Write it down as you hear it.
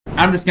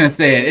I'm just going to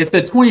say it. It's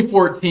the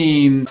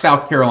 2014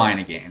 South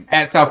Carolina game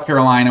at South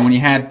Carolina when you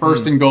had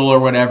first and goal or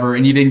whatever,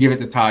 and you didn't give it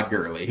to Todd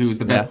Gurley, who was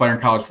the best player in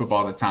college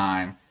football at the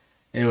time.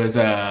 It was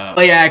a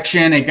play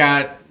action. It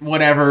got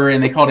whatever,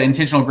 and they called it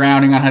intentional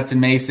grounding on Hudson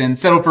Mason.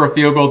 Settled for a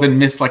field goal, then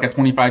missed like a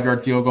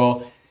 25-yard field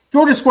goal.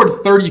 Georgia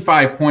scored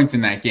 35 points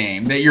in that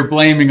game that you're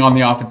blaming on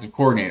the offensive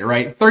coordinator,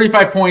 right?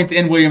 35 points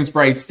in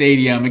Williams-Brice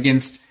Stadium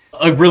against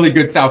a really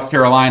good South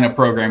Carolina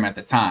program at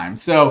the time.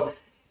 So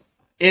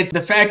it's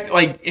the fact,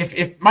 like,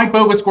 if Mike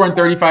Bobo's scoring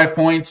 35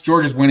 points,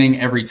 Georgia's winning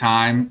every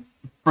time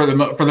for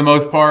the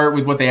most part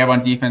with what they have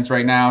on defense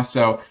right now.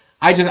 So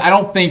I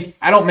don't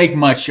make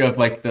much of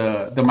like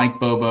the Mike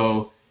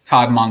Bobo,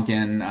 Todd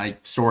Monken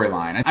like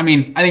storyline. I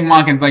mean, I think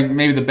Monken's like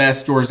maybe the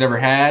best Georgia's ever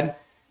had,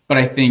 but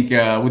I think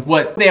with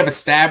what they have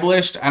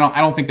established, I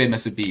don't think they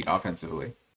miss a beat offensively.